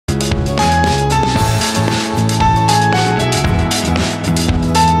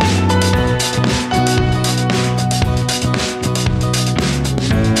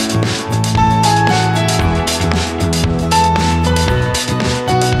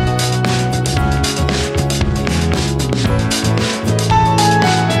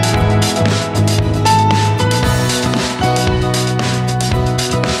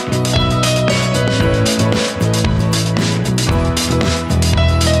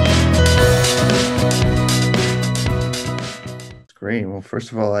Great. Well,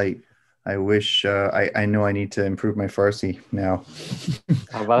 first of all, I wish I know I need to improve my Farsi now.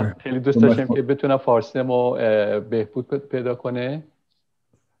 اول خیلی دوست We're much داشتم که بتونم فارسیمو بهبود پیدا کنه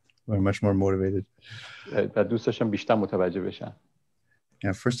much more motivated. و دوست داشتم بیشتر متوجه بشم.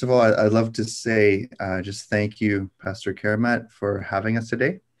 Yeah, first of all, I'd love to say just thank you, Pastor Karamat, for having us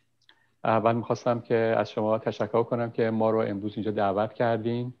today. اول میخواستم که از شما تشکر کنم که ما رو امروز اینجا دعوت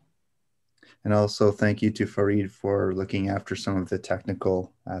کردین. And also thank you to Farid for looking after some of the technical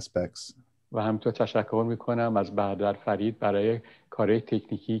aspects. و همینطور تشکر میکنم از برادر فرید برای کارهای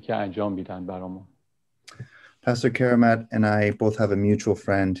تکنیکی که انجام میدن برامون. Pastor Karamat and I both have a mutual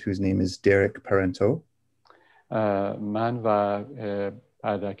friend whose name is Derek Parento. من و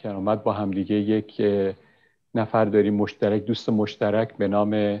برادر کرامت با همدیگه یک نفر داریم مشترک، دوست مشترک به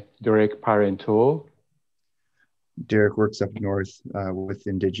نام درک پارنتو. Derek works up north with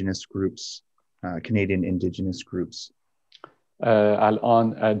indigenous groups, Canadian indigenous groups.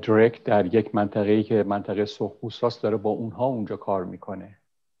 الان درک در یک منطقه‌ای که منطقه سرخپوستاست داره با اونها اونجا کار میکنه.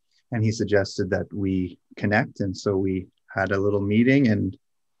 And he suggested that we connect, and so we had a little meeting and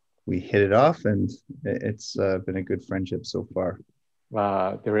we hit it off, and it's been a good friendship so far.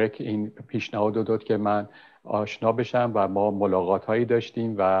 و درک این پیشنهاد رو داد که من آشنا بشم و ما ملاقات‌هایی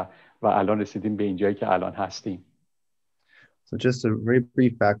داشتیم و الان رسیدیم به اینجایی که الان هستیم. So just a very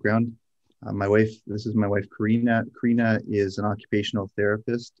brief background. This is my wife, Corinna. Corinna is an occupational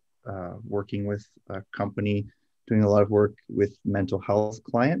therapist working with a company doing a lot of work with mental health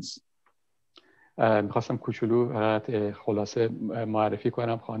clients. میخواستم کوچولو خلاصه معرفی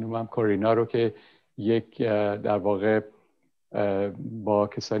کنم خانومم کورینا رو که یک در واقع با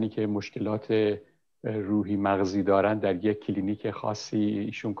کسانی که مشکلات روحی مغزی دارن در یک کلینیک خاصی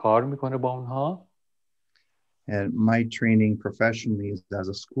ایشون کار میکنه با اونها. And my training professionally is as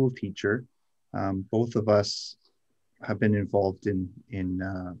a school teacher. Both of us have been involved in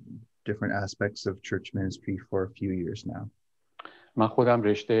different aspects of church ministry for a few years now. من خودم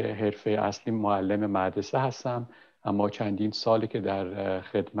رشته حرفه اصلی معلم مدرسه هستم، اما چندین سالی که در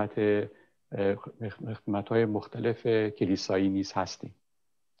خدمت‌های مختلف کلیسایی نیز هستیم.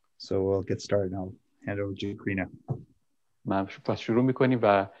 So we'll get started now. Hand over to Corinna. من پس شروع می‌کنیم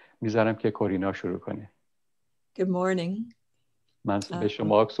و می‌ذارم که کورینا شروع کنه. Good morning. من به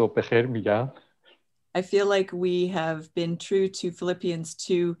شما صبح بخیر میگم. I feel like we have been true to Philippians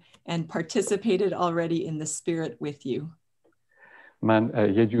 2 and participated already in the Spirit with you.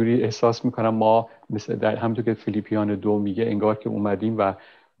 من یه جوری احساس میکنم ما مثل در همونطور که فیلیپیان 2 میگه انگار که اومدیم و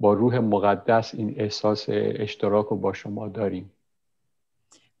با روح مقدس این احساس اشتراک رو با شما داریم.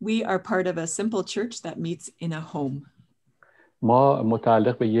 We are part of a simple church that meets in a home. ما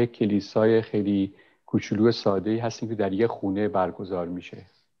متعلق به یک کلیسای خیلی کوچولو ساده‌ای هستیم که در یک خونه برگزار میشه.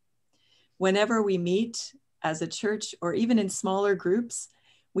 Whenever we meet as a church or even in smaller groups,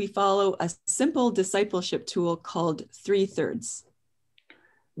 we follow a simple discipleship tool called 3/3.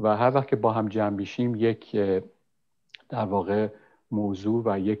 و هر وقت که با هم جمع میشیم یک در واقع موضوع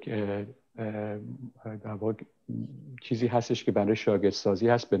و یک در واقع چیزی هستش که برای شاگردسازی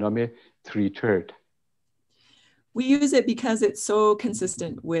هست به نام 3/3. We use it because it's so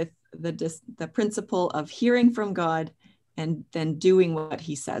consistent with the principle of hearing from God and then doing what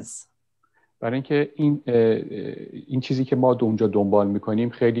he says. برای اینکه این چیزی که ما اونجا دنبال میکنیم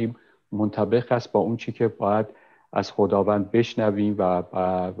خیلی منطبق است با اون چیزی که باید از خداوند بشنویم و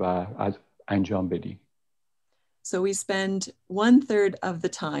از انجام بدیم. So we spend 1/3 of the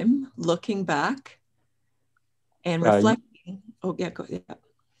time looking back and reflecting. Oh yeah, go ahead.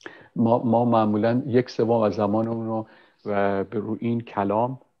 ما معمولا 1/3 از زمانمون رو به روی این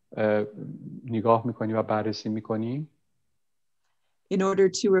کلام نگاه میکنیم و بررسی میکنیم. In order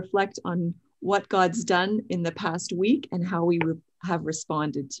to reflect on what God's done in the past week and how we have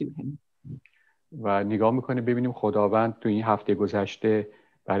responded to him. و نگاه میکنیم ببینیم خداوند تو این هفته گذشته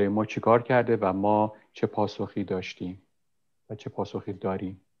برای ما چیکار کرده و ما چه پاسخی داشتیم و چه پاسخی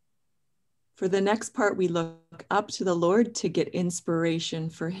داریم. For the next part, we look up to the Lord to get inspiration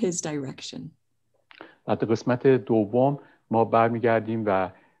for his direction. در قسمت دوم ما برمیگردیم و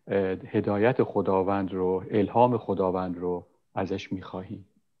هدایت خداوند رو، الهام خداوند رو ازش میخواهیم.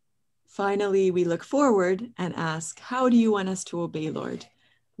 Finally, we look forward and ask, how do you want us to obey, Lord,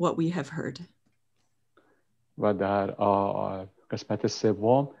 what we have heard? و در قسمت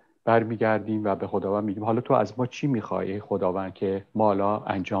سوم برمیگردیم و به خداوند میگیم حالا تو از ما چی میخوای خداوند که ما حالا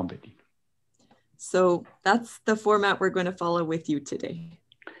انجام بدیم. So that's the format we're going to follow with you today.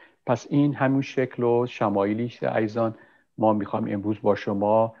 پس این همون شکل و شمایلی است عزیزان ما میخوام امروز با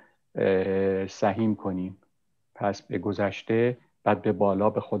شما سهیم کنیم. پس به گذشته، بعد به بالا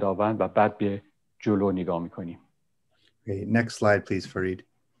به خداوند و بعد به جلو نگاه میکنیم. Okay, next slide, please, Farid.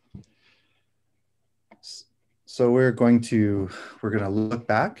 So we're going to look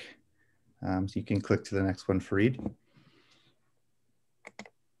back. So you can click to the next one, Farid.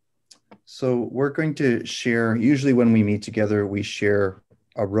 So we're going to share, usually when we meet together, we share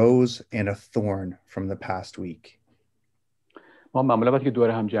a rose and a thorn from the past week. ما معمولا وقتی که دور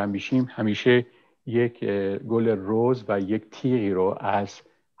هم جمع میشیم همیشه یک گل رز و یک تیغی رو از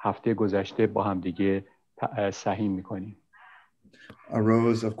هفته گذشته با هم دیگه سهیم میکنیم. A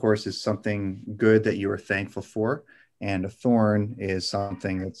rose, of course, is something good that you are thankful for, and a thorn is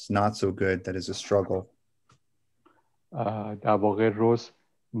something that's not so good, that is a struggle. در واقع رز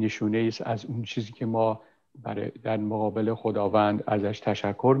نشونه ایست از اون چیزی که ما در مقابل خداوند ازش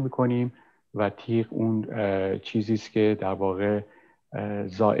تشکر میکنیم و تیغ اون چیزی است که در واقع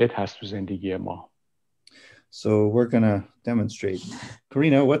زائد هست تو زندگی ما. So we're gonna demonstrate.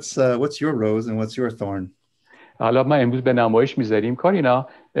 Corinna, what's your rose and what's your thorn? حالا ما امروز به نمایش میذاریم. کارینا،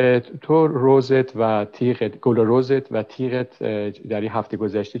 تو روزت و تیغت، گل روزت و تیغت در این هفته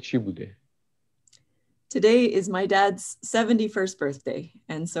گذشته چی بوده؟ Today is my dad's 71st birthday,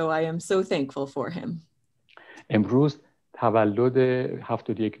 and so I am so thankful for him. امروز تولد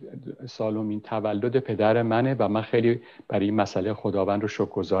 71 سالمین تولد پدر منه و من خیلی برای این مسئله خداوند رو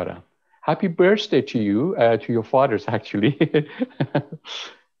شکرگزارم. Happy birthday to you, to your fathers actually.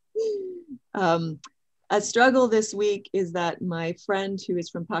 A struggle this week is that my friend who is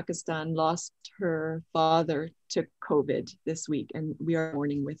from Pakistan lost her father to COVID this week, and we are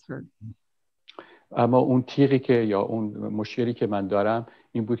mourning with her. اما اون تیغی که یا اون مشکلی که من دارم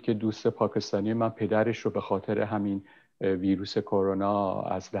این بود که دوست پاکستانی من پدرش رو به خاطر همین ویروس کرونا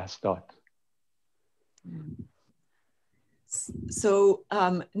از دست داد. So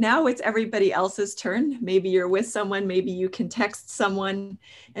now it's everybody else's turn. Maybe you're with someone, maybe you can text someone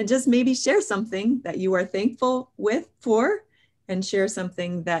and just maybe share something that you are thankful for and share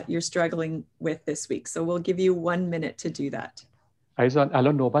something that you're struggling with this week. So we'll give you 1 minute to do that. عزیزان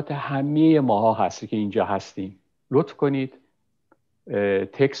الان نوبت همه ماها هست که اینجا هستیم. لطف کنید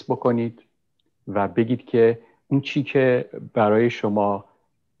تکست بکنید و بگید که اون چی که برای شما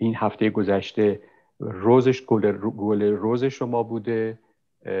این هفته گذشته گل روز شما بوده،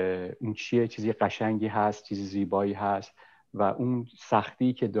 اون چیه، چیزی قشنگی هست، چیزی زیبایی هست و اون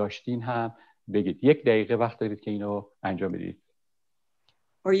سختی که داشتین هم بگید. 1 دقیقه وقت دارید که اینو انجام بدید.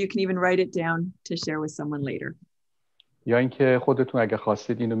 Or you can even write it down to share with someone later. یا اینکه خودتون اگه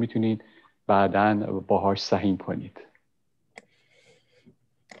خواستید اینو میتونید بعداً باهاش سهیم کنید.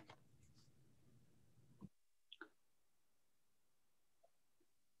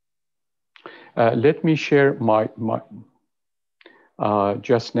 Let me share my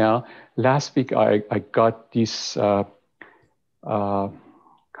just now. Last week I got this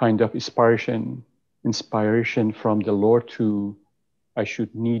kind of inspiration from the Lord I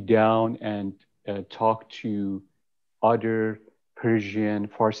should kneel down and talk to other Persian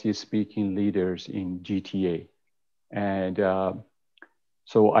Farsi-speaking leaders in GTA. And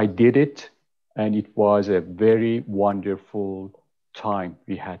so I did it, and it was a very wonderful time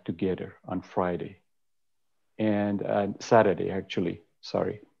we had together on Friday and Saturday, actually,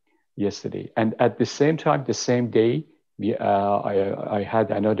 yesterday. And at the same time, the same day, I had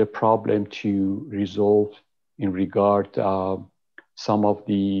another problem to resolve in regard some of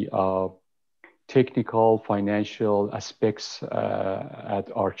the technical, financial aspects at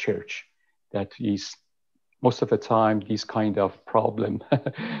our church. That is, most of the time, this kind of problem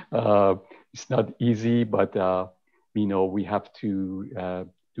it's not easy, but we have to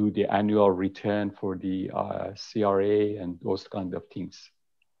do the annual return for the CRA and those kind of things.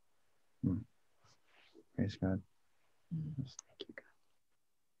 Praise God. Thank you, God.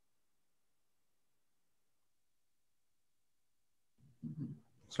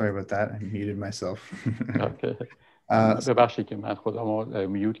 Sorry about that. I muted myself. Okay. ببخشید که من خودمو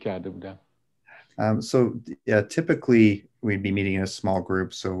میوت کرده بودم. So yeah, typically we'd be meeting in a small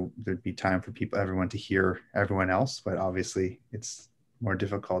group, so there'd be time for everyone to hear everyone else, but obviously it's more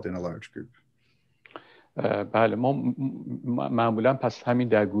difficult in a large group. بله ما معمولا پس همین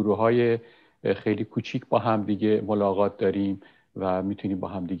در گروه‌های خیلی کوچیک با هم دیگه ملاقات داریم و میتونیم با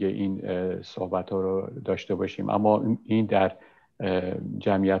هم دیگه این صحبت‌ها رو داشته باشیم، اما این در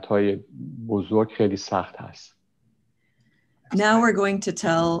جمعیت‌های بزرگ خیلی سخت هست. Now we're going to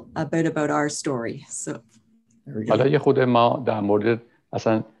tell a bit about our story. So حالا یه خود ما در مورد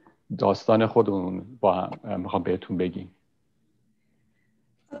اصلا داستان خودمون با هم میخوام بهتون بگیم.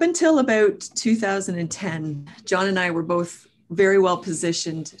 Up until about 2010, John and I were both very well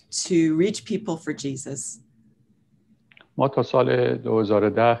positioned to reach people for Jesus. ما تا سال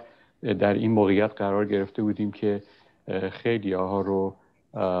 2010 در این موقعیت قرار گرفته بودیم که خیلی ها رو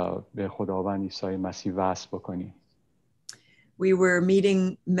به خداوند عیسی مسیح وصل بکنیم. We were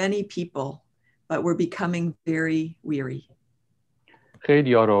meeting many people, but we're becoming very weary.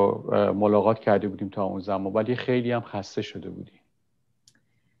 خیلی ها رو ملاقات کرده بودیم تا اون زمان، ولی خیلی هم خسته شده بودیم.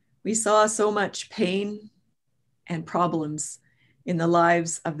 We saw so much pain and problems in the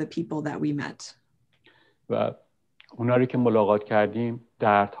lives of the people that we met. و اونایی که ملاقات کردیم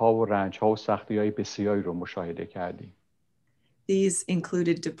دردها و رنجها و سختی‌های بسیاری رو مشاهده کردیم. These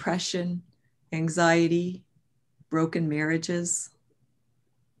included depression, anxiety, broken marriages.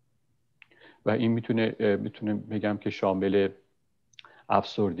 و این میتونه بگم که شامل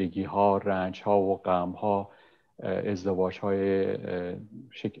افسردگی ها، رنج ها و غم ها، ازدواج های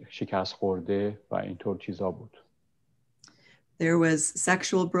شکست خورده و اینطور چیزا بود. There was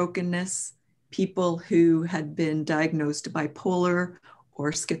sexual brokenness, people who had been diagnosed bipolar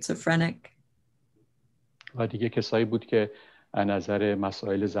or schizophrenic. و دیگه کسایی بود که از نظر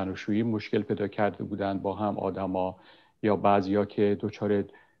مسائل زناشویی مشکل پیدا کرده بودند با هم آدما، یا بعضیا که دچار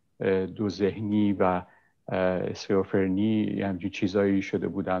دو ذهنی و اسکیزوفرنی همچین چیزایی شده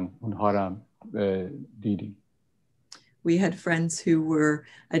بودن، اونها رو هم دیدیم. We had friends who were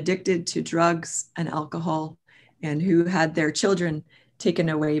addicted to drugs and alcohol and who had their children taken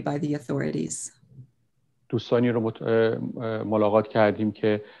away by the authorities. دوستانی رو ملاقات کردیم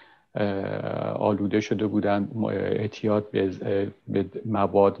که آلوده شده بودند، اعتیاد به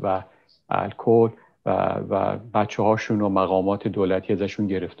مواد و الکل و بچه هاشون و مقامات دولتی ازشون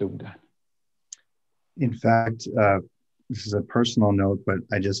گرفته بودن. In fact, this is a personal note, but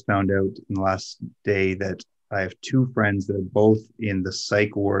I just found out in the last day that I have two friends that are both in the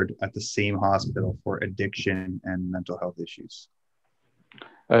psych ward at the same hospital for addiction and mental health issues.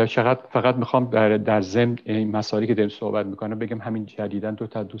 فقط میخوام در ضمن این مسائلی که داریم صحبت میکنم بگم همین جدیداً دو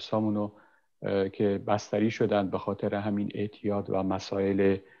تا دوستامونو که بستری شدن به خاطر همین اعتیاد و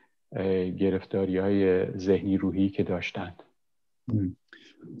مسائل گرفتاری‌های ذهنی روحی که داشتند.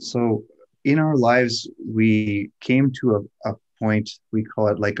 So in our lives we came to a point, we call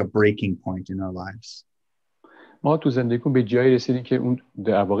it like a breaking point in our lives. ما تو زندگیمون به جایی رسیدیم که اون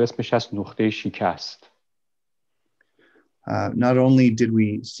در واقع اسمش از نقطه شکست. Not only did we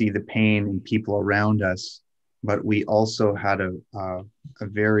see the pain in people around us, but we also had a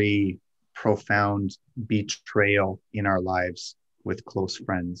very profound betrayal in our lives with close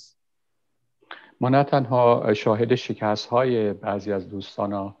friends. ما نه تنها شاهد شکست‌های بعضی از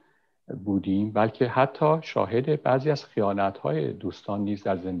دوستانا بودیم، بلکه حتی شاهد بعضی از خیانت‌های دوستان نیز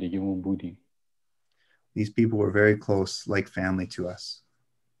در زندگیمون بودیم. These people were very close, like family to us.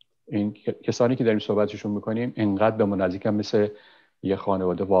 این کسانی که داریم صحبتشون میکنیم اینقدر به ما نزدیکن مثل یه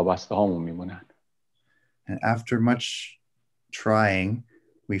خانواده وابسته هامون میمونن. And after much trying,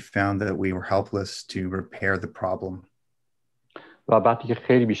 we found that we were helpless to repair the problem. و وقتی که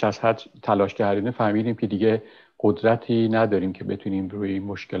خیلی بیش از حد تلاش کردیم فهمیدیم که دیگه قدرتی نداریم که بتونیم روی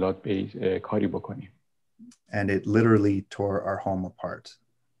مشکلات کاری بکنیم. And it literally tore our home apart.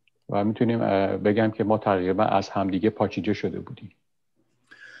 و میتونیم بگم که ما تقریبا از همدیگه پاچیده شده بودیم.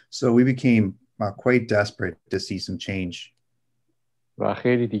 So we became quite desperate to see some change. و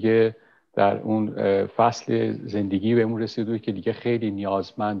خیلی دیگه در اون فصل زندگی بهمون رسیده که دیگه خیلی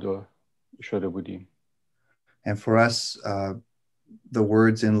نیازمند شده بودیم. And for us, the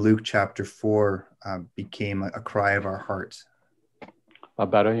words in Luke chapter 4 became a cry of our heart. و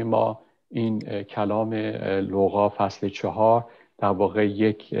برای ما این کلام لوقا فصل 4 در واقع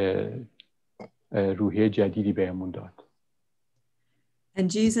یک روحیه جدیدی بهمون داد. And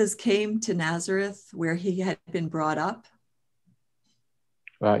Jesus came to Nazareth where he had been brought up.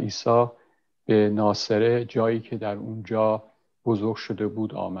 و عیسی به ناصره جایی که در اونجا بزرگ شده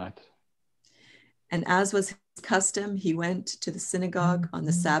بود آمد. And as was his custom, he went to the synagogue on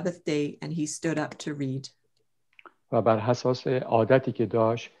the Sabbath day and he stood up to read. و بر اساس عادتی که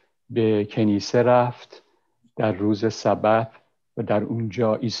داشت به کنیسه رفت در روز سبت و در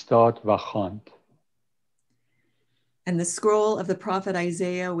اونجا ایستاد و خواند. And the scroll of the prophet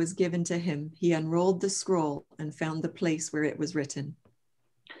Isaiah was given to him. He unrolled the scroll and found the place where it was written.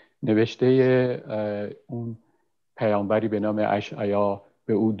 نوشته اون پیامبری به نام اشعیا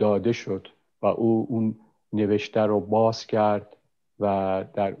به او داده شد و او اون نوشته رو باز کرد و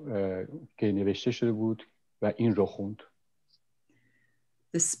در که نوشته شده بود و این رو خوند.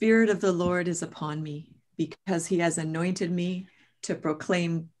 The Spirit of the Lord is upon me because he has anointed me to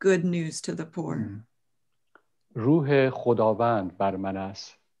proclaim good news to the poor. روح خداوند بر من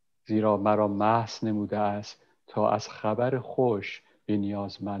است زیرا مرا مهس نموده است تا از خبر خوش به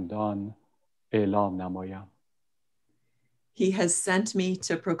نیازمندان اعلام نمایم. He has sent me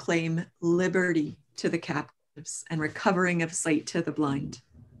to proclaim liberty to the captives captives and recovering of sight to the blind.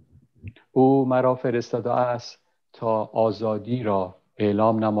 او مرا فرستاده است تا آزادی را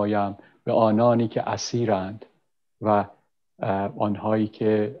اعلام نمایم به آنانی که اسیرند و آنهایی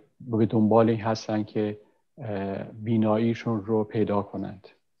که به دنبال این هستند که بیناییشون رو پیدا کنند.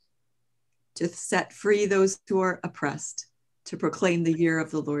 To set free those who are oppressed, to proclaim the year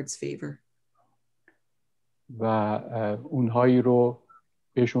of the Lord's favor. و اونهایی رو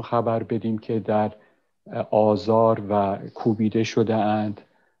بهشون خبر بدیم که در آزار و کوبیده شده اند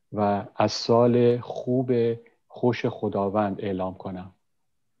و از سال خوب خوش خداوند اعلام کنم.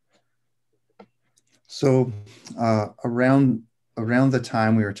 So around the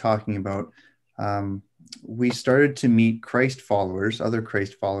time we were talking about, we started to meet Christ followers, other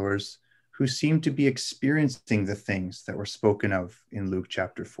Christ followers, who seemed to be experiencing the things that were spoken of in Luke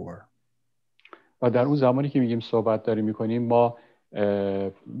chapter 4. و در اون زمانی که میگیم صحبت داریم میکنیم ما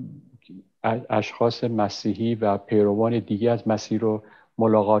اشخاص مسیحی و پیروان دیگه از مسیح رو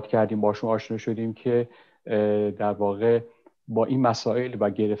ملاقات کردیم، باشون آشنا شدیم که در واقع با این مسائل و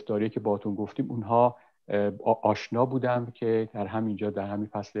گرفتاری که باهاتون گفتیم اونها آشنا بودن که در همینجا در همین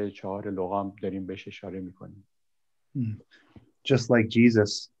فصل 4 لوقا هم داریم بهش اشاره میکنیم. Just like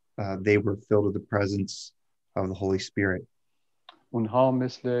Jesus, they were filled with the presence of the Holy Spirit. اونها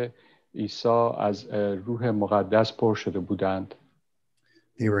مثل عیسی از روح مقدس پر شده بودند.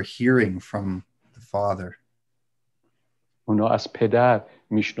 They were hearing from the Father. اونها از پدر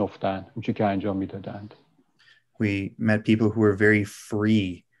میشنفتند اون چیزی که انجام میدادند. We met people who were very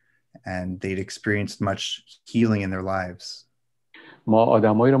free and they'd experienced much healing in their lives. ما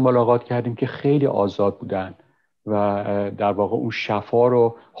آدمایی رو ملاقات کردیم که خیلی آزاد بودن و در واقع اون شفا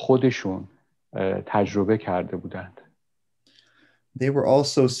رو خودشون تجربه کرده بودند. They were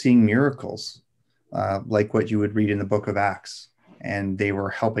also seeing miracles, like what you would read in the book of Acts, and they were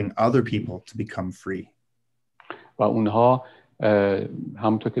helping other people to become free. و اونها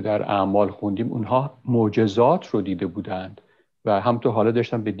همونطور که در اعمال خوندیم اونها معجزات رو دیده بودند و همونطور حالا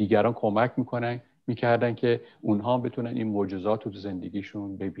داشتن به دیگران کمک میکردن که اونها بتونن این معجزات رو تو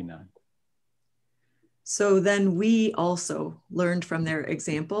زندگیشون ببینند. So then we also learned from their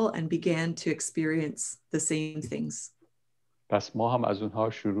example and began to experience the same things. پس ما هم از اونها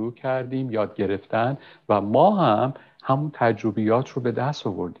شروع کردیم یاد گرفتن و ما هم همون تجربیات رو به دست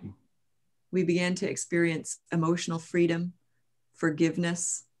آوردیم. We began to experience emotional freedom,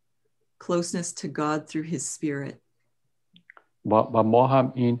 forgiveness, closeness to God through His Spirit. و ما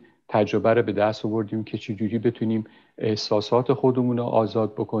هم این تجربه رو به دست آوردیم که چجوری بتونیم احساسات خودمون رو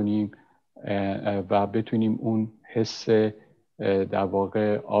آزاد بکنیم و بتونیم اون حس در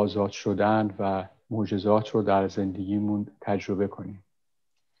واقع آزاد شدن و معجزات رو در زندگیمون تجربه کنیم.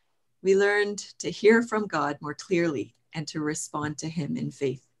 We learned to hear from God more clearly and to respond to Him in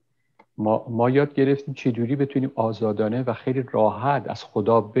faith. ما یاد گرفتیم چجوری بتونیم آزادانه و خیلی راحت از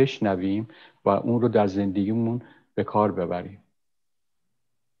خدا بشنویم و اون رو در زندگیمون به کار ببریم.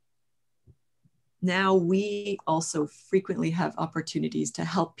 Now we also frequently have opportunities to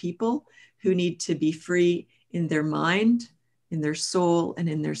help people who need to be free in their mind, in their soul, and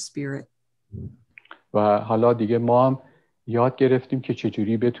in their spirit. و حالا دیگه ما هم یاد گرفتیم که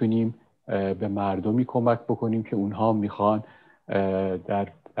چجوری بتونیم به مردمی کمک بکنیم که اونها میخوان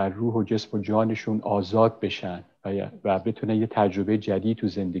در روح و جسم و جانشون آزاد بشن و بتونن یه تجربه جدید تو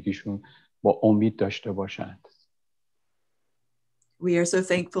زندگیشون با امید داشته باشند. We are so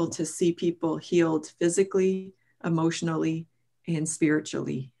thankful to see people healed physically, emotionally, and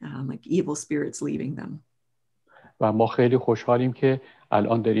spiritually, like evil spirits leaving them. و ما خیلی خوشحالیم که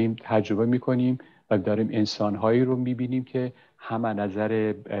الان داریم تجربه میکنیم و داریم انسانهایی رو میبینیم که هم از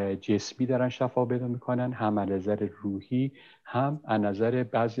نظر جسمی دارن شفا پیدا میکنن، هم از نظر روحی، هم از نظر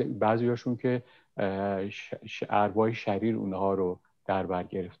بعضیاشون که ارواح شریر اونها رو در بر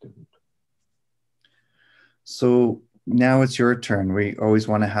گرفته بود. So now it's your turn. We always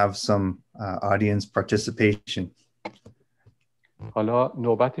want to have some audience participation. حالا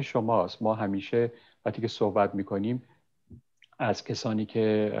نوبت شماست. ما همیشه وقتی که صحبت میکنیم از کسانی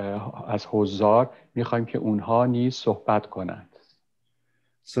که از حضار میخوایم که اونها نیز صحبت کنند.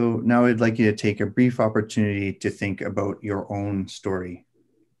 So now I'd like you to take a brief opportunity to think about your own story.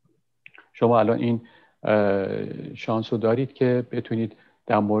 شما الان این شانس رو دارید که بتونید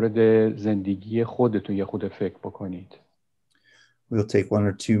در مورد زندگی خودتون یه خود فکر بکنید. We'll take 1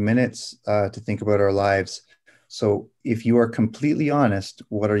 or 2 minutes to think about our lives. So if you are completely honest,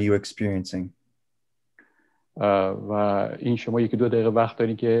 what are you experiencing? و این شما 1-2 دقیقه وقت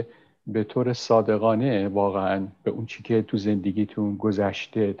دارید که به طور صادقانه واقعا به اون چی که تو زندگیتون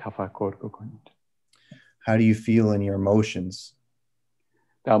گذشته تفکر بکنید. How do you feel in your emotions?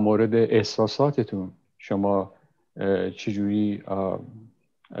 در مورد احساساتتون شما چجوری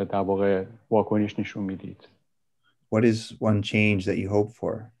در واقع واکنش نشون میدید؟ What is one change that you hope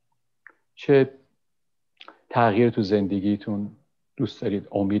for? چه تغییر تو زندگیتون دوست دارید،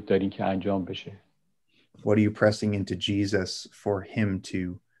 امید دارین که انجام بشه؟ What are you pressing into Jesus for him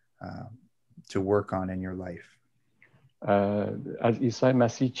to work on in your life? از عیسی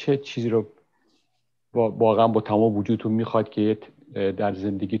مسیح چه چیزی رو واقعا با تمام وجودتون میخواد که در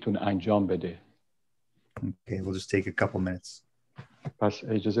زندگیتون انجام بده؟ Okay, we'll just take a couple minutes. پس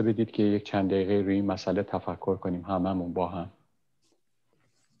اجازه بدید که یک چند دقیقه روی این مسئله تفکر کنیم هممون با هم.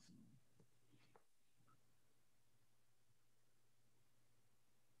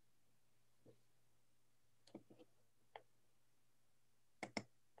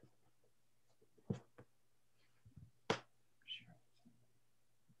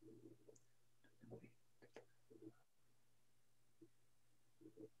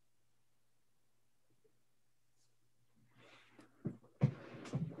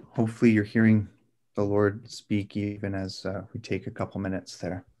 Hopefully you're hearing the Lord speak even as we take a couple minutes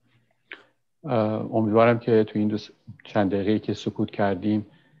there. امیدوارم که تو این چند دقیقه‌ای که سکوت کردیم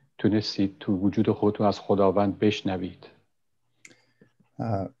تونستید تو وجود خودتون از خداوند بشنوید.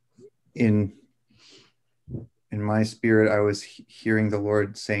 In my spirit, I was hearing the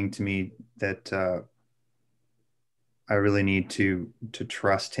Lord saying to me that I really need to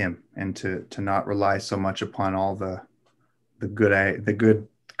trust Him and to not rely so much upon all the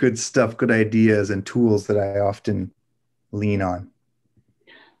good stuff, good ideas and tools that I often lean on.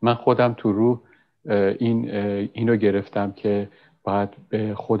 من خودم تو روح اینو گرفتم که باید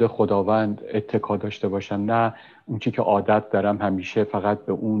به خداوند اتکا داشته باشم، نه اون چی که عادت دارم همیشه فقط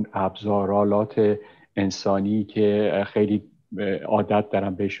به اون ابزارالات انسانی که خیلی عادت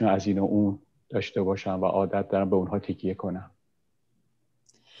دارم بهشون از این و اون داشته باشم و عادت دارم به اونها تکیه کنم.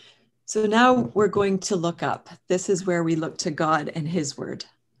 So now we're going to look up. This is where we look to God and His Word.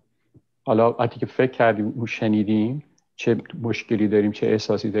 حالا وقتی که فکر کردیم و شنیدیم چه مشکلی داریم، چه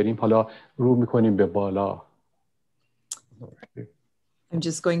احساسی داریم، حالا رو میکنیم به بالا. I'm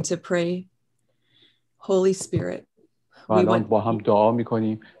just going to pray. Holy Spirit. و الان با هم دعا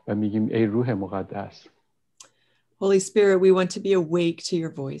میکنیم و میگیم ای روح مقدس. Holy Spirit, we want to be awake to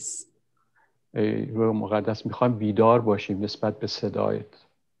your voice. ای روح مقدس میخوایم بیدار باشیم نسبت به صدایت.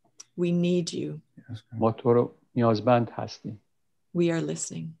 We need you. ما تو رو نیازمند هستیم. We are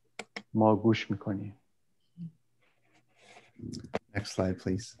listening. ما گوش میکنیم. Next slide,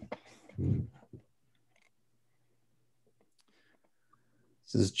 please.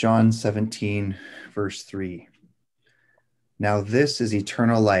 This is John 17, verse 3. Now this is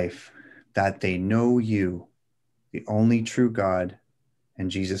eternal life, that they know you, the only true God,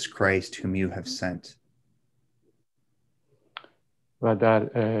 and Jesus Christ, whom you have sent. و در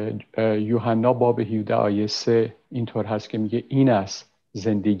یوحنا باب 17 آیه 3 اینطور هست که میگه این است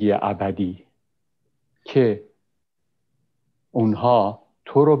زندگی ابدی که اونها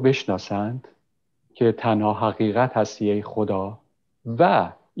تو رو بشناسند که تنها حقیقت هستی ای خدا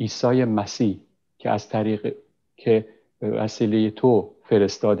و عیسی مسیح که از طریق که به وسیله تو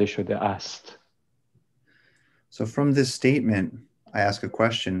فرستاده شده است. So from this statement, I ask a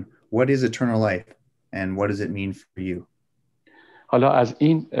question, what is eternal life and what does it mean for you? حالا از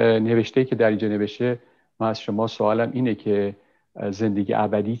این نوشته که در اینجا نوشته من از شما سوالم اینه که زندگی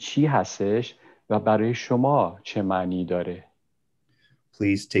ابدی چی هستش و برای شما چه معنی داره؟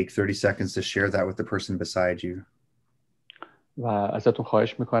 Please take 30 seconds to share that with the person beside you. و ازتون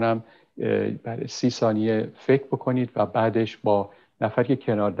خواهش میکنم برای 30 ثانیه فکر بکنید و بعدش با نفری که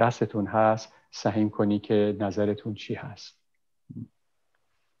کنار دستتون هست سهم کنی که نظرتون چی هست.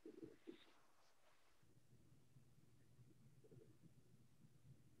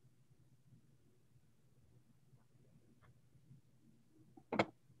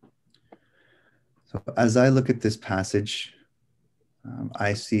 So as I look at this passage,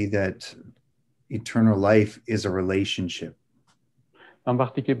 I see that eternal life is a relationship. من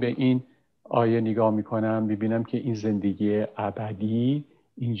وقتی که به این آیه نگاه میکنم میبینم که این زندگی ابدی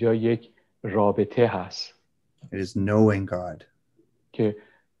اینجا یک رابطه هست. It is knowing God. که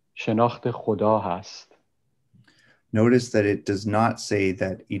شناخت خدا هست. Notice that it does not say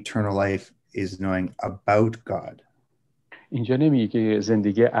that eternal life is knowing about God. اینجا نمیگه که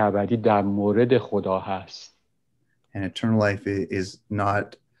زندگی ابدی در مورد خدا هست. And eternal life is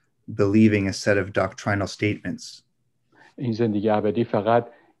not believing a set of doctrinal statements. این زندگی ابدی فقط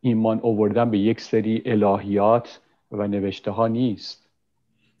ایمان آوردن به یک سری الهیات و نوشته ها نیست.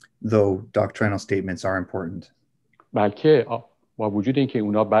 Though doctrinal statements are important. بلکه با وجود اینکه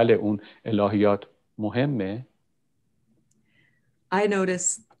اونا بله اون الهیات مهمه. I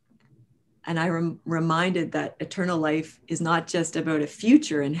notice And I'm reminded that eternal life is not just about a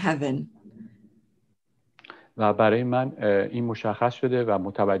future in heaven. و برای من این مشخص شده و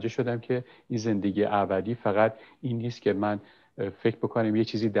متوجه شدم که این زندگی ابدی فقط این نیست که من فکر بکنم یه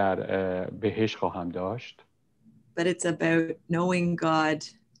چیزی در بهشت خواهم داشت. But it's about knowing God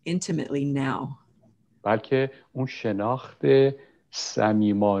intimately now. بلکه اون شناخت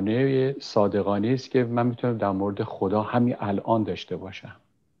صمیمانه صادقانه است که من میتونم در مورد خدا همین الان داشته باشم.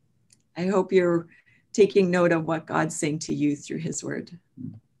 I hope you're taking note of what God's saying to you through his word.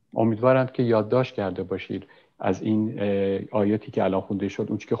 امیدوارم که یادداشت کرده باشید از این آیاتی که الان خونده شد،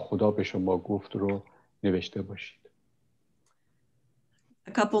 اون چیزی که خدا به شما گفت رو نوشته باشید.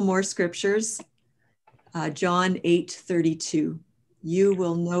 A couple more scriptures. John 8:32. You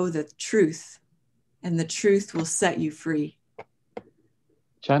will know the truth and the truth will set you free.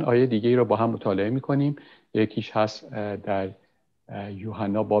 چند آیه دیگه رو با هم مطالعه می‌کنیم. یکیش هست در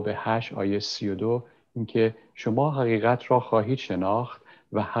یوحنا باب 8 آیه 32، اینکه شما حقیقت را خواهید شناخت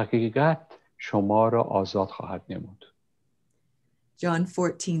و حقیقت شما را آزاد خواهد نمود. John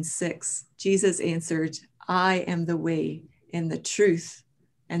 14:6. Jesus answered, I am the way and the truth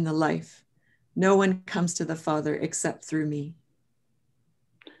and the life. No one comes to the Father except through me.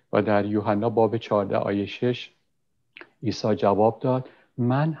 و در یوحنا باب 14 آیه 6 عیسی جواب داد،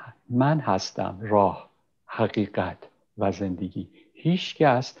 من هستم راه، حقیقت و زندگی. هیچ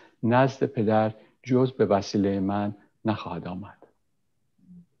کس نزد پدر جز به وسیله من نخواهد آمد.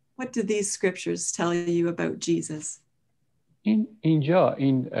 What do these scriptures tell you about Jesus? اینجا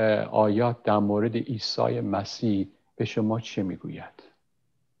این آیات در مورد عیسی مسیح به شما چه میگوید؟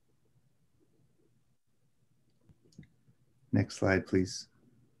 Next slide, please.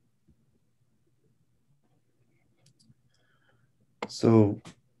 So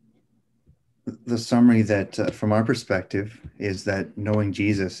the summary that from our perspective is that knowing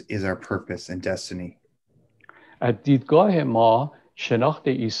Jesus is our purpose and destiny. از دیدگاه ما شناخت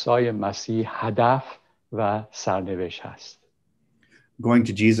عیسی مسیح هدف و سرنوشت هست. Going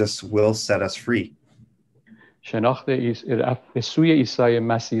to Jesus will set us free. شناخت به سوی عیسی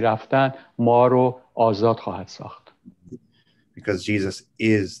مسیح رفتن ما رو آزاد خواهد ساخت. Because Jesus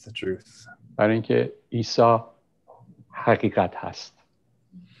is the truth. برای اینکه عیسی حقیقت هست.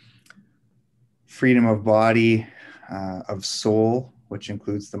 Freedom of body, of soul, which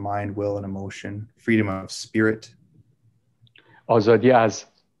includes the mind, will, and emotion. Freedom of spirit. آزادی از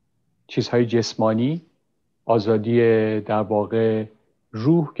چیزهای جسمانی، آزادی در واقع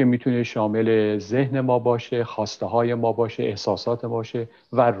روح که میتونه شامل ذهن ما باشه، خواسته های ما باشه، احساسات باشه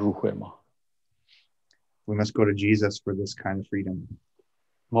و روح ما. We must go to Jesus for this kind of freedom.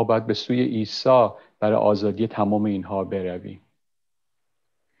 ما باید به سوی عیسی برای آزادی تمام اینها برویم.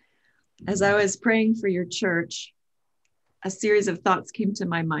 As I was praying for your church, a series of thoughts came to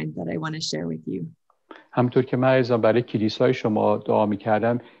my mind that I want to share with you. همونطور که من عزیزان برای کلیسای شما دعا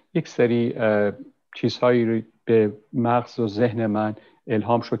می‌کردم، یک سری چیزهایی رو به مغز و ذهن من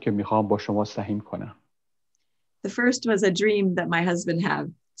الهام شد که می‌خوام با شما سهیم کنم. The first was a dream that my husband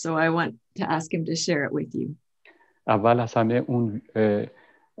had, so I want to ask him to share it with you. اول از همه اون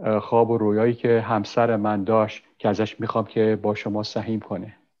خواب و رویایی که همسر من داشت که ازش می‌خوام که با شما سهیم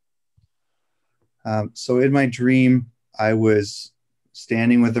کنه. So in my dream, I was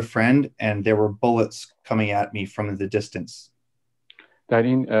standing with a friend and there were bullets coming at me from the distance. در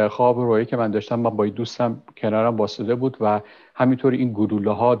این خواب و رویایی که من داشتم، من با دوستم کنارم واسطه بود و همینطور این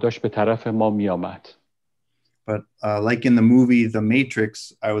گلوله ها داشت به طرف ما می آمد. But like in the movie The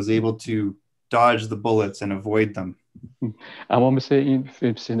Matrix, I was able to dodge the bullets and avoid them. اما مثل این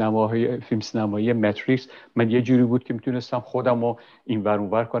فیلم سینمایی ماتریکس، من یه جوری بود که میتونستم خودم رو این ور اون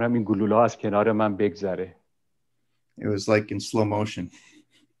ور کنم، این گلوله ها از کنار من بگذره. It was like in slow motion.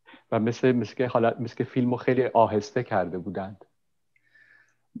 و مثل که فیلمو خیلی آهسته کرده بودند.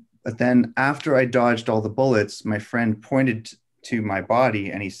 But then after I dodged all the bullets, my friend pointed to my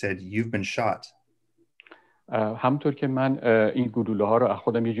body and he said, "You've been shot." همونطور که من این گلوله ها رو از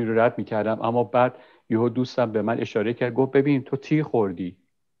خودم یه جوری رد میکردم، اما بعد یهو دوستم به من اشاره کرد، گفت ببین تو تیر خوردی.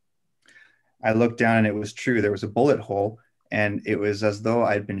 I looked down and it was true. There was a bullet hole and it was as though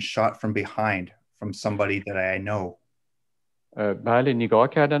I'd been shot from behind from somebody that I know. بله نگاه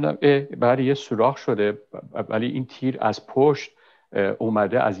کردم، بله یه سوراخ شده، ولی این تیر از پشت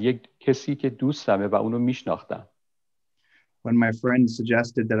اومده از یک کسی که دوستمه و اونو میشناختم. When my friend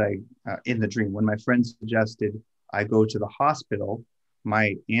suggested that in the dream, when my friend suggested I go to the hospital, my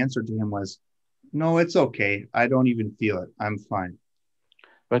answer to him was, "No, it's okay. I don't even feel it. I'm fine."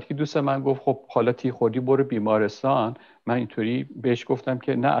 وقتی که دوست من گفت خب حالا تیر خوردی برو بیمارستان، من اینطوری بهش گفتم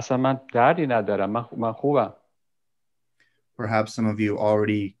که نه اصلا من دردی ندارم، من خوبم. Perhaps some of you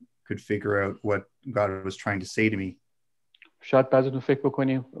already could figure out what God was trying to say to me. شاید بعضیتون فکر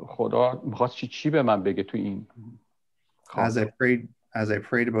بکنیم خدا میخواست چی به من بگه تو این As I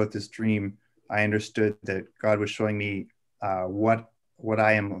prayed about this dream, I understood that God was showing me what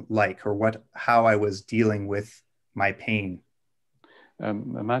I am like, or how I was dealing with my pain.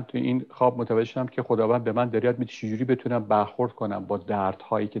 من تو این خواب متوجه شدم که خداوند به من داره یاد میده چجوری بتونم برخورد کنم با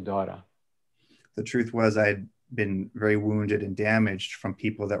دردهایی که دارم. The truth was I'd been very wounded and damaged from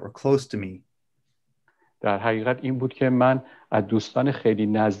people that were close to me. در حقیقت این بود که من از دوستان خیلی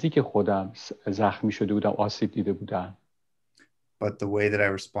نزدیک خودم زخمی شده بودم، آسیب دیده بودم. But the way that I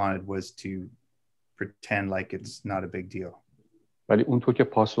responded was to pretend like it's not a big deal. ولی اونطور که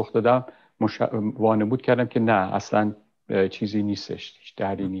پاسخ دادم وانمود کردم که نه اصلا چیزی نیستش، هیچ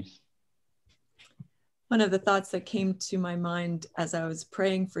دردی نیست. One of the thoughts that came to my mind as I was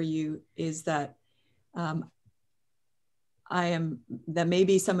praying for you is that that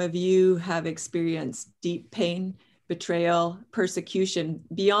maybe some of you have experienced deep pain, betrayal, persecution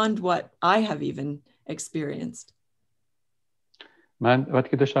beyond what I have even experienced. من وقتی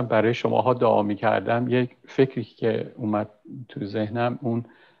که داشتم برای شماها دعا می‌کردم یک فکری که اومد تو ذهنم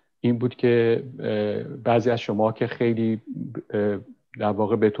این بود که بعضی از شما که خیلی در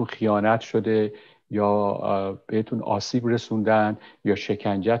واقع بهتون خیانت شده یا بهتون آسیب رسوندن یا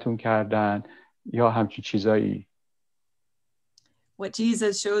شکنجهتون کردن یا همچین چیزایی. What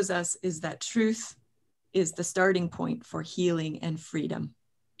Jesus shows us is that truth is the starting point for healing and freedom.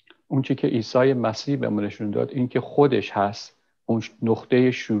 اون چیزی که عیسی مسیح بهمون نشون داد این که خودش هست اون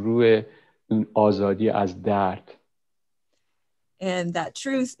نقطه شروع اون آزادی از درد. And that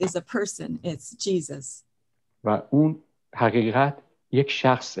truth is a person, it's Jesus. و اون حقیقت یک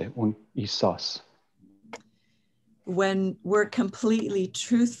شخصه، اون عیساست. When we're completely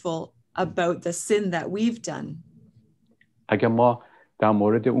truthful about the sin that we've done, اگه ما در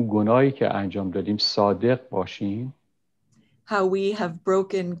مورد اون گناهی که انجام دادیم صادق باشیم، how we have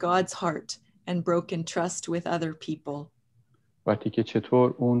broken God's heart and broken trust with other people, وقتی که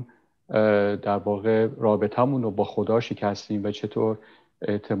چطور اون در واقع رابطمون رو با خدا شکستیم و چطور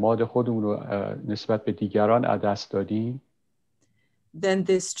اعتماد خودمون رو نسبت به دیگران از دست دادیم، then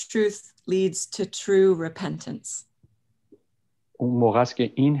this truth leads to true repentance. اون موقع است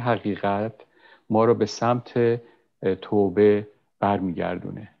که این حقیقت ما رو به سمت توبه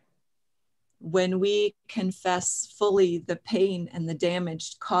برمیگردونه. When we confess fully the pain and the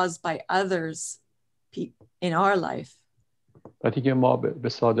damage caused by others in our life, وقتی که ما به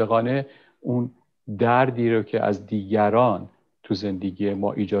صادقانه اون دردی رو که از دیگران تو زندگی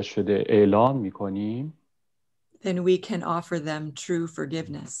ما ایجاد شده اعلام میکنیم، then we can offer them true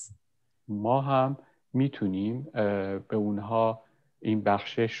forgiveness. ما هم میتونیم به اونها این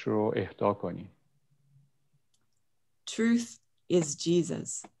بخشش رو اهدا کنیم. Truth is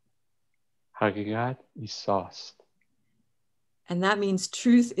Jesus. حقیقت عیساست. And that means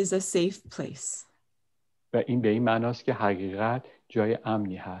truth is a safe place. و این به این معناست که حقیقت جای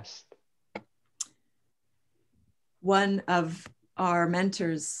امنی هست. One of our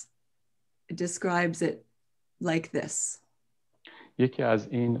mentors describes it like this. یکی از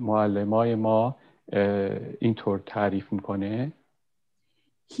این معلمای ما اینطور تعریف میکنه: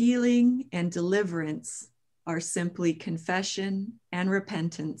 Healing and deliverance are simply confession and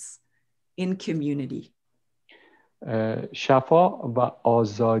repentance in community. شفا و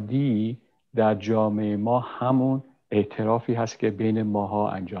آزادی در جامعه ما همون اعترافی هست که بین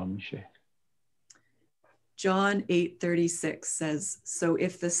ماها انجام میشه. John 8:36 says, "So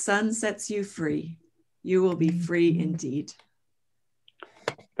if the Son sets you free, you will be free indeed."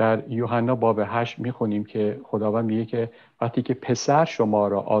 در یوحنا باب 8 میخونیم که خداوند میگه که وقتی که پسر شما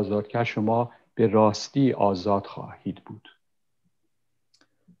را آزاد کرد شما به راستی آزاد خواهید بود.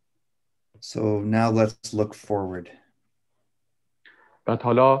 So now let's look forward. بعد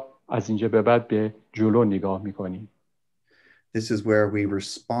حالا از اینجا به بعد به جلو نگاه میکنیم. This is where we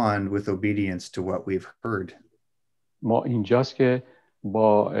respond with obedience to what we've heard. ما اینجاست که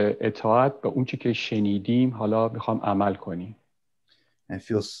با اطاعت به اون چیزی که شنیدیم حالا میخوام عمل کنیم. And I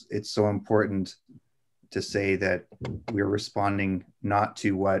feel it's so important to say that we're responding not to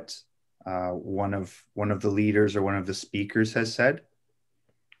what one of the leaders or one of the speakers has said.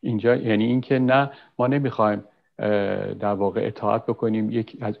 اینجا یعنی این که نه ما نمیخوایم در واقع اطاعت بکنیم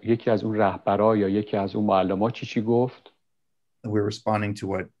یکی از اون رهبرا یا یکی از اون معلم‌ها چی گفت. We're responding to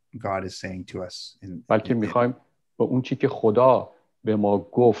what God is saying to us. بلکه میخوایم با اون چی که خدا به ما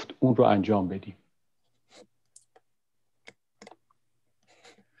گفت اون رو انجام بدیم.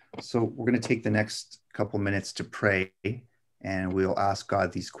 So we're going to take the next couple minutes to pray and we'll ask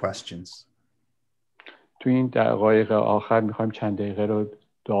God these questions. تو این دقایق آخر میخوایم چند دقیقه رو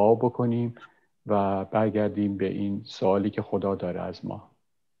دعا بکنیم و برگردیم به این سوالی که خدا داره از ما.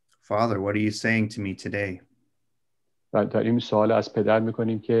 Father, what are you saying to me today? و در این سوال از پدر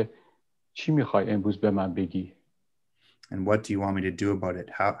میکنیم که چی میخوای امروز به من بگی؟ And what do you want me to do about it?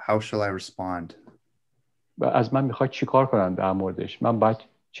 How shall I respond? و از من میخوای چی کار کنم در موردش؟ من باید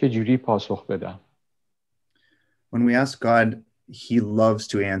چه جوری پاسخ بدم؟ When we ask God, he loves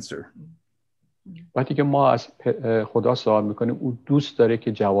to answer. وقتی که ما از خدا سوال میکنیم او دوست داره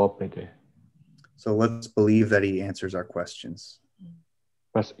که جواب بده. So let's believe that he answers our questions.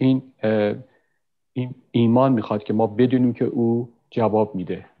 پس این ایمان میخواد که ما بدونیم که او جواب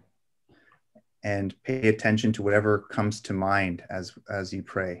میده. And pay attention to whatever comes to mind as you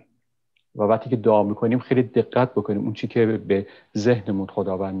pray. و وقتی که دعا میکنیم خیلی دقت بکنیم اون چی که به ذهنمون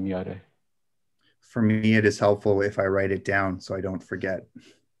خداوند میاره. For me, it is helpful if I write it down so I don't forget.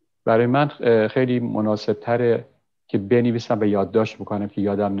 برای من خیلی مناسب تره که بنویسم و یادداشت بکنم که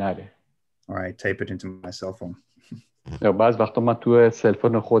یادم نره. Or I type it into my cell phone. یا بعض وقتا من تو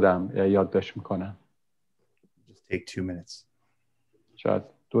سلفون خودم یادداشت میکنم. Just take 2 minutes. شاید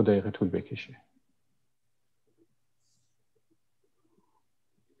 2 دقیقه طول بکشه.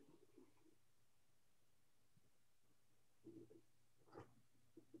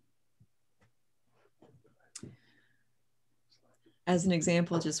 As an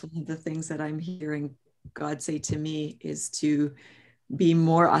example, just one of the things that I'm hearing God say to me is to be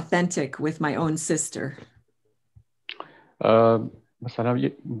more authentic with my own sister. مثلا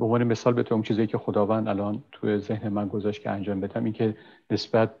به عنوان مثال به اون چیزی که خداوند الان توی ذهن من گذاشت که انجام بدم این که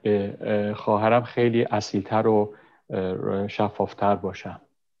نسبت به خواهرم خیلی اصیل‌تر و شفافتر باشم.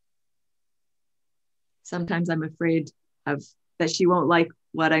 Sometimes I'm afraid of that she won't like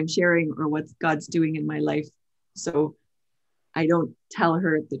what I'm sharing or what God's doing in my life. So I don't tell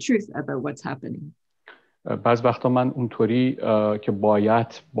her the truth about what's happening. بعض وقتا من اونطوری که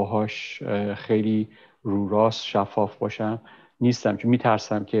باید باهاش خیلی رو راست شفاف باشم نیستم، چون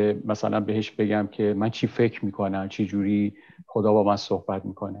میترسم که مثلا بهش بگم که من چی فکر میکنم، چی جوری خدا با من صحبت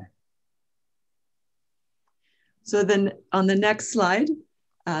میکنه. So then on the next slide,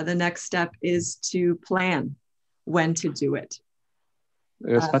 the next step is to plan when to do it.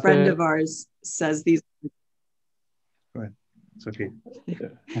 A friend of ours says these. Go ahead. It's okay.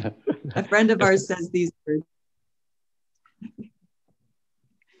 A friend of ours says these words.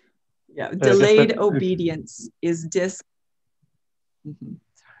 Yeah, delayed obedience is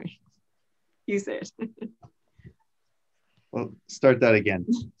Sorry, you say it. Well, start that again.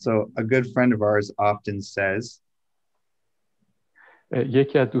 So a good friend of ours often says.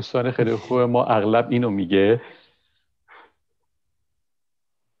 یکی از دوستان خیلی خوب ما اغلب اینو میگه.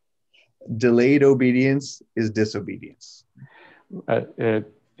 Delayed obedience is disobedience.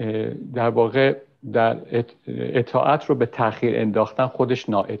 در واقع در اطاعت رو به تأخیر انداختن خودش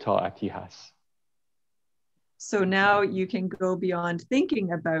نااطاعتی هست. So now you can go beyond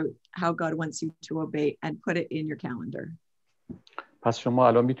thinking about how God wants you to obey and put it in your calendar. پس شما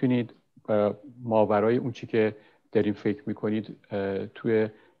الان میتونید ماورای اون چی که دارین فکر میکنید توی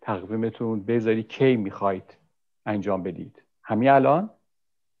تقویمتون بذاری کی میخواید انجام بدید. همین الان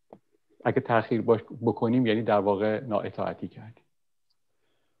اگه تأخیر بکنیم یعنی در واقع نااطاعتی کردیم.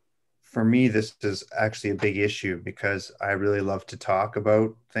 For me, this is actually a big issue because I really love to talk about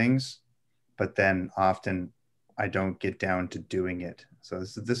things, but then often I don't get down to doing it. So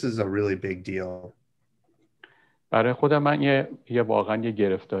this is a really big deal. برای خودم من یه واقعا یه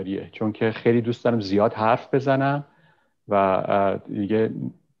گرفتاریه، چون که خیلی دوست دارم زیاد حرف بزنم و دیگه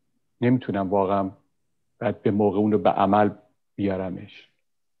نمیتونم واقعا بعد به موقع اون رو به عمل بیارمش.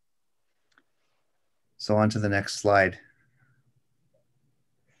 So on to the next slide.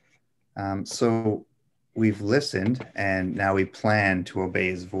 So we've listened and now we plan to obey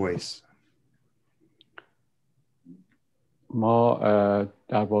his voice. ما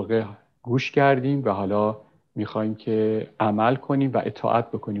در واقع گوش کردیم و حالا میخوایم که عمل کنیم و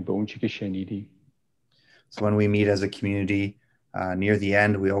اطاعت بکنیم به اون چی که شنیدیم. So when we meet as a community, near the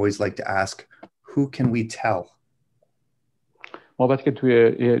end, we always like to ask, who can we tell? ما وقتی که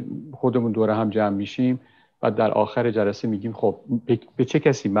توی خودمون دوره هم جمع میشیم و در آخر جلسه میگیم خب به چه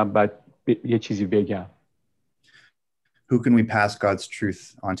کسی من باید یه چیزی بگم؟ Who can we pass God's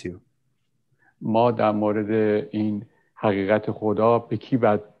truth onto? ما در مورد این حقیقت خدا به کی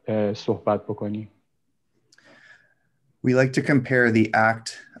باید صحبت بکنیم؟ We like to compare the act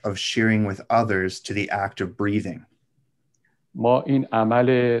of sharing with others to the act of breathing. ما این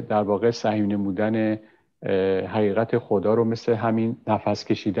عمل در واقع صحیح نمودن حقیقت خدا رو مثل همین نفس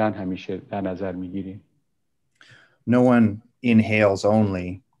کشیدن همیشه در نظر میگیریم. No one inhales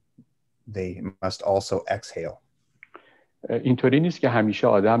only, they must also exhale. اینطوری نیست که همیشه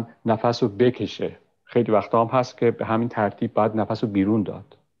آدم نفس رو بکشه. خیلی وقتا هم هست که به همین ترتیب باید نفس رو بیرون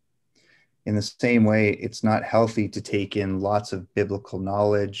داد. In the same way, it's not healthy to take in lots of biblical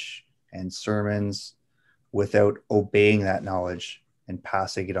knowledge and sermons without obeying that knowledge and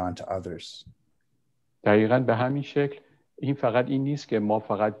passing it on to others. دقیقاً به همین شکل این فقط این نیست که ما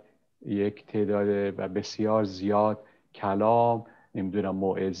فقط یک تعداد و بسیار زیاد کلام، نمیدونم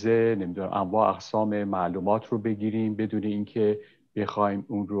موعظه، نمیدونم انواع اقسام معلومات رو بگیریم بدون اینکه بخوایم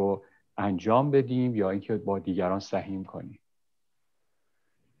اون رو انجام بدیم یا اینکه با دیگران سهیم کنیم.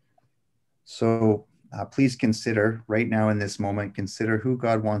 So please consider right now in this moment, consider who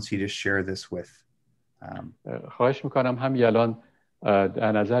God wants you to share this with. خواهش میکنم همین الان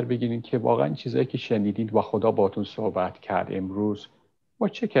در نظر بگیرید که واقعا چیزایی که شنیدید و خدا باهاتون صحبت کرد امروز با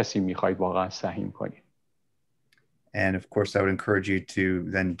چه کسی میخواید واقعا سهیم کنید. And of course, I would encourage you to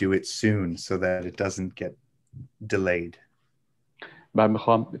then do it soon so that it doesn't get delayed. و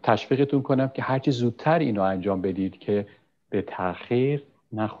میخوام تشویقتون کنم که هرچی زودتر اینو انجام بدید که به تأخیر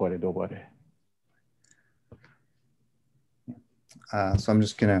نخوره دوباره. So I'm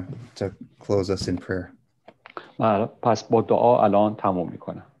just going to close us in prayer. پس با دعا الان تموم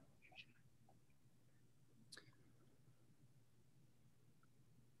میکنم.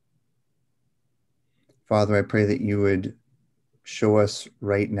 Father, I pray that you would show us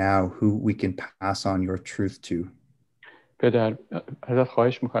right now who we can pass on your truth to. پدر ازت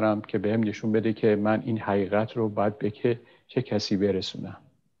خواهش میکنم که بهم نشون بده که من این حقیقت رو باید به چه کسی برسونم.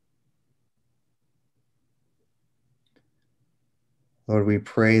 Lord, we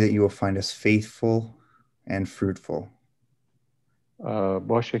pray that you will find us faithful and fruitful.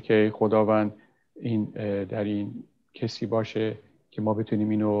 باشه که خداوند این در این کسی باشه که ما بتونیم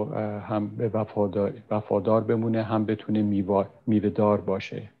اینو هم به وفادار بمونه، هم بتونه میوه دار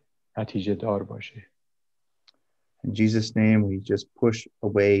باشه، نتیجه دار باشه. In Jesus' name, we just push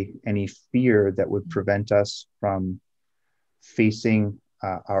away any fear that would prevent us from facing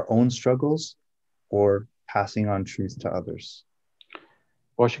our own struggles or passing on truth to others.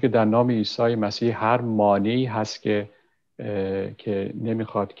 باشه که در نام عیسی مسیح هر مانعی هست که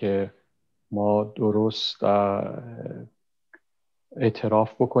نمیخواد که ما درست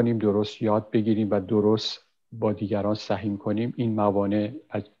اعتراف بکنیم، درست یاد بگیریم و درست با دیگران سهیم کنیم، این موانع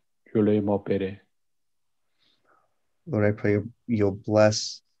از جلوی ما بره. Lord, I pray you'll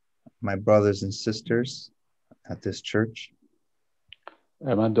bless my brothers and sisters at this church.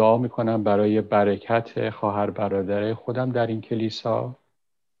 من دعا میکنم برای برکت خواهر برادر خودم در این کلیسا.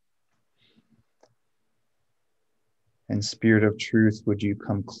 And Spirit of truth, would you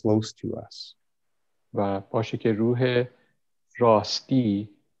come close to us? و باشه که روح راستی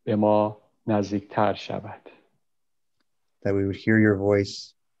به ما نزدیکتر شود. That we would hear your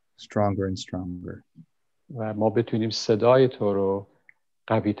voice stronger and stronger. و ما بتونیم صدای تو رو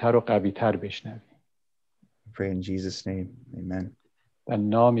قویتر و قویتر بشنویم. Pray in Jesus' name. Amen. در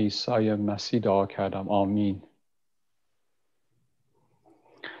نام عیسی مسیح دعا کردم. آمین.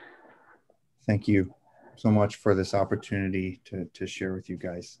 Thank you so much for this opportunity to share with you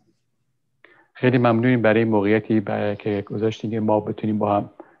guys. خیلی ممنونیم برای موقعیتی که گذاشتین که ما بتونیم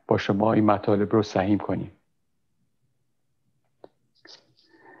با شما این مطالب رو سهیم کنیم.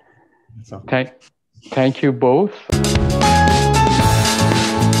 Thank you both.